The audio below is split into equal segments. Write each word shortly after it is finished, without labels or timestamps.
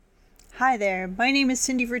Hi there, my name is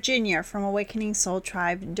Cindy Virginia from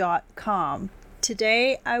AwakeningSoulTribe.com.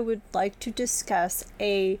 Today I would like to discuss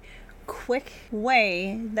a quick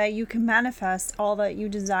way that you can manifest all that you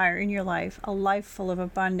desire in your life, a life full of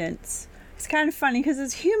abundance. It's kind of funny because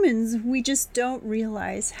as humans, we just don't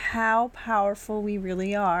realize how powerful we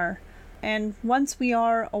really are. And once we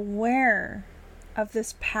are aware of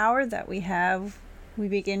this power that we have, we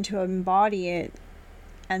begin to embody it,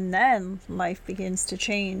 and then life begins to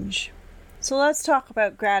change. So let's talk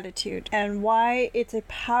about gratitude and why it's a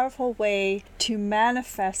powerful way to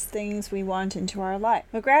manifest things we want into our life.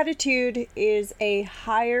 Now, gratitude is a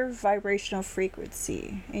higher vibrational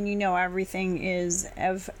frequency, and you know everything is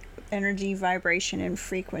of energy, vibration, and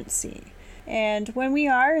frequency. And when we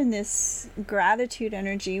are in this gratitude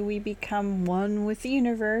energy, we become one with the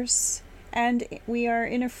universe, and we are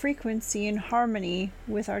in a frequency in harmony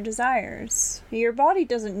with our desires. Your body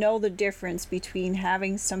doesn't know the difference between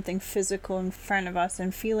having something physical in front of us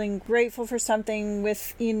and feeling grateful for something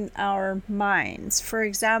within our minds. For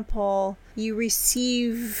example, you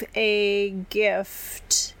receive a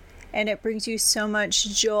gift and it brings you so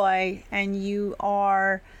much joy, and you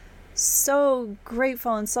are so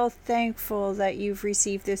grateful and so thankful that you've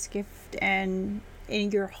received this gift, and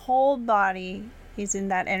in your whole body is in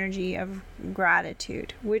that energy of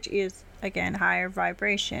gratitude, which is, again, higher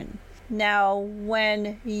vibration. Now,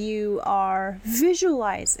 when you are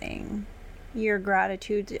visualizing your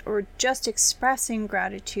gratitude or just expressing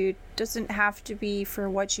gratitude, doesn't have to be for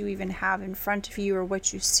what you even have in front of you or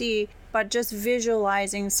what you see, but just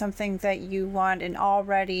visualizing something that you want and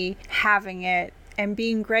already having it and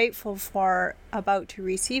being grateful for about to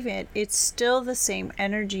receive it, it's still the same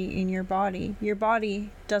energy in your body. Your body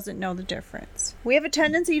doesn't know the difference. We have a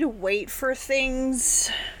tendency to wait for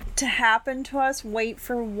things to happen to us, wait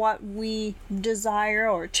for what we desire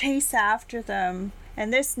or chase after them.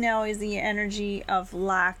 And this now is the energy of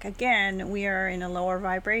lack. Again, we are in a lower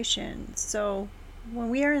vibration. So when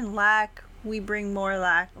we are in lack, we bring more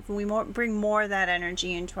lack. We bring more of that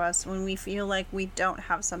energy into us. When we feel like we don't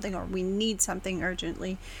have something or we need something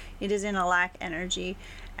urgently, it is in a lack energy,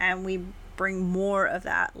 and we bring more of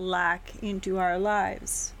that lack into our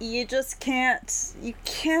lives. You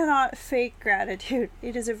cannot fake gratitude.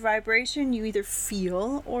 It is a vibration you either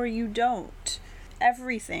feel or you don't.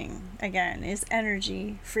 Everything, again, is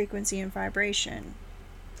energy, frequency, and vibration.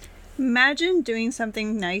 Imagine doing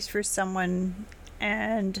something nice for someone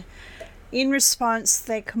and in response,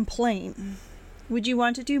 they complain. Would you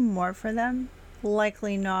want to do more for them?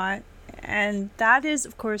 Likely not. And that is,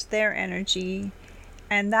 of course, their energy.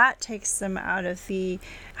 And that takes them out of the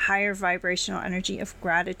higher vibrational energy of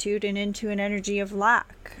gratitude and into an energy of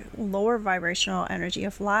lack, lower vibrational energy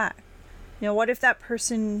of lack. What if that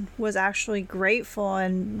person was actually grateful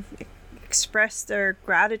and express their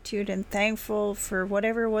gratitude and thankful for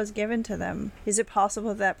whatever was given to them? Is it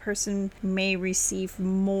possible that person may receive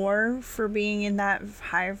more for being in that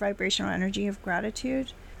higher vibrational energy of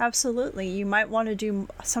gratitude? Absolutely. You might want to do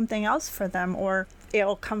something else for them, or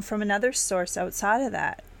it'll come from another source outside of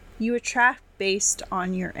that. You attract based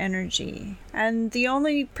on your energy. And the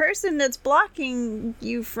only person that's blocking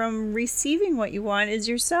you from receiving what you want is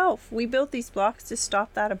yourself. We built these blocks to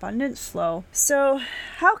stop that abundance flow. So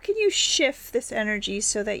how can you shift this energy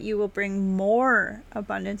so that you will bring more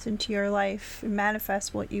abundance into your life and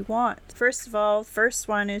manifest what you want? First of all, first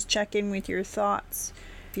one is check in with your thoughts.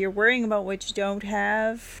 If you're worrying about what you don't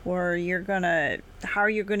have, or how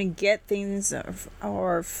you're gonna get things,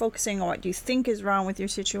 or focusing on what you think is wrong with your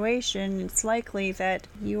situation, it's likely that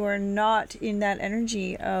you are not in that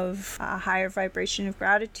energy of a higher vibration of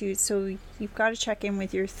gratitude. So you've got to check in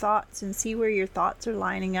with your thoughts and see where your thoughts are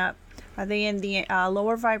lining up. Are they in the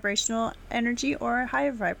lower vibrational energy or a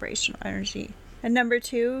higher vibrational energy? And number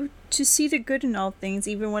two, to see the good in all things,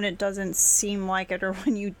 even when it doesn't seem like it or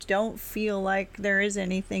when you don't feel like there is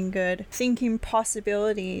anything good. Thinking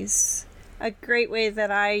possibilities. A great way that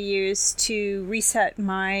I use to reset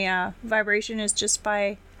my vibration is just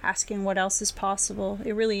by asking what else is possible.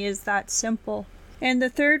 It really is that simple. And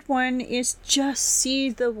the third one is just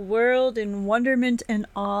see the world in wonderment and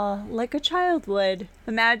awe like a child would.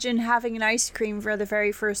 Imagine having an ice cream for the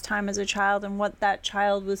very first time as a child and what that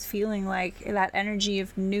child was feeling like, that energy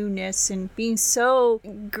of newness and being so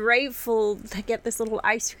grateful to get this little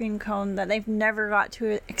ice cream cone that they've never got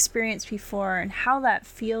to experience before, and how that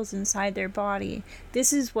feels inside their body.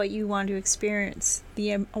 This is what you want to experience,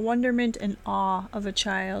 the wonderment and awe of a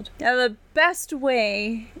child. Now, the best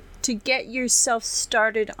way to get yourself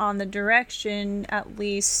started on the direction, at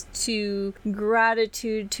least to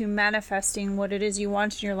gratitude, to manifesting what it is you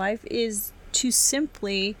want in your life, is to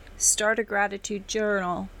simply start a gratitude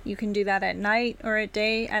journal. You can do that at night or at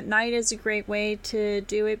day. At night is a great way to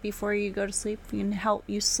do it before you go to sleep. It can help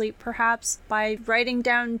you sleep perhaps by writing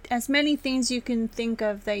down as many things you can think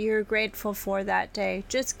of that you're grateful for that day.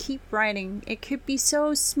 Just keep writing. It could be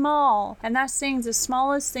so small. And that's things, the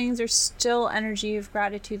smallest things are still energy of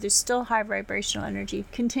gratitude. There's still high vibrational energy.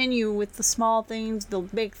 Continue with the small things, the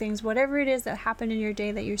big things, whatever it is that happened in your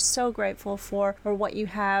day that you're so grateful for or what you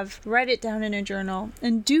have. Write it down in a journal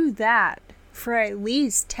and do that for at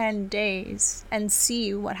least 10 days and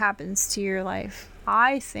see what happens to your life.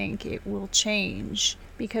 I think it will change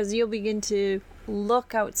because you'll begin to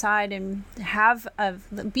look outside and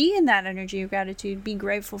be in that energy of gratitude, be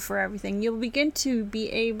grateful for everything. You'll begin to be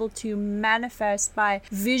able to manifest by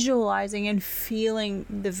visualizing and feeling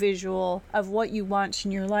the visual of what you want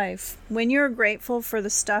in your life. When you're grateful for the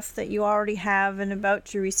stuff that you already have and about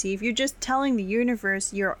to receive, you're just telling the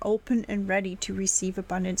universe you're open and ready to receive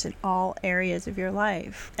abundance in all areas of your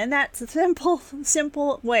life. And that's a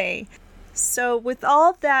simple way. So with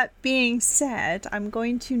all that being said, I'm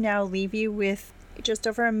going to now leave you with just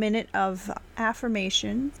over a minute of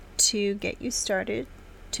affirmation to get you started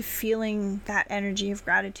to feeling that energy of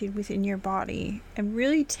gratitude within your body, and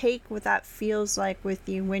really take what that feels like with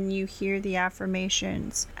you when you hear the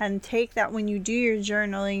affirmations, and take that when you do your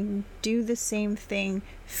journaling, do the same thing.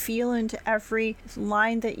 Feel into every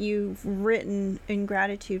line that you've written in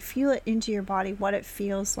gratitude, feel it into your body, what it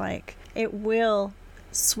feels like. It will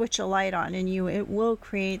switch a light on in you. It will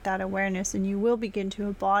create that awareness and you will begin to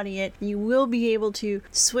embody it. You will be able to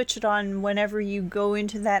switch it on whenever you go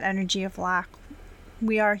into that energy of lack.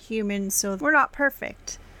 We are humans, so we're not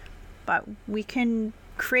perfect, but we can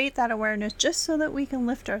create that awareness just so that we can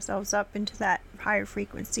lift ourselves up into that higher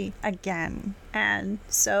frequency again. And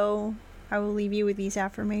so I will leave you with these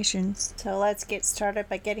affirmations. So let's get started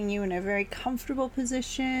by getting you in a very comfortable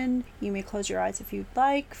position. You may close your eyes if you'd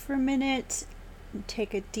like for a minute.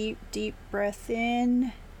 Take a deep, deep breath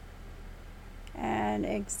in and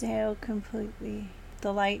exhale completely.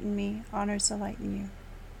 The light in me honors the light in you.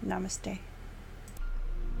 Namaste.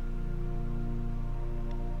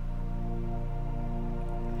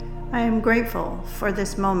 I am grateful for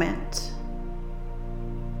this moment.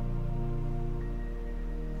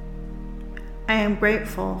 I am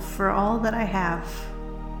grateful for all that I have.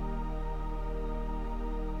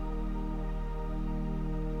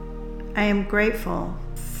 I am grateful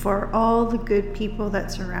for all the good people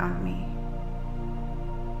that surround me.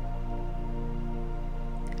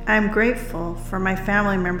 I am grateful for my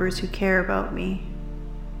family members who care about me.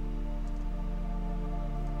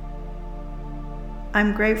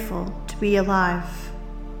 I'm grateful to be alive.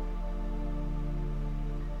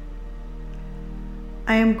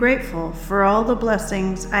 I am grateful for all the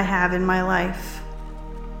blessings I have in my life.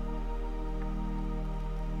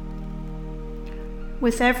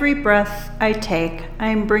 With every breath I take, I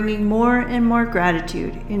am bringing more and more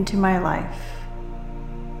gratitude into my life.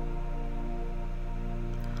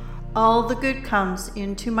 All the good comes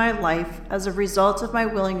into my life as a result of my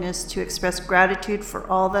willingness to express gratitude for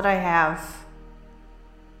all that I have.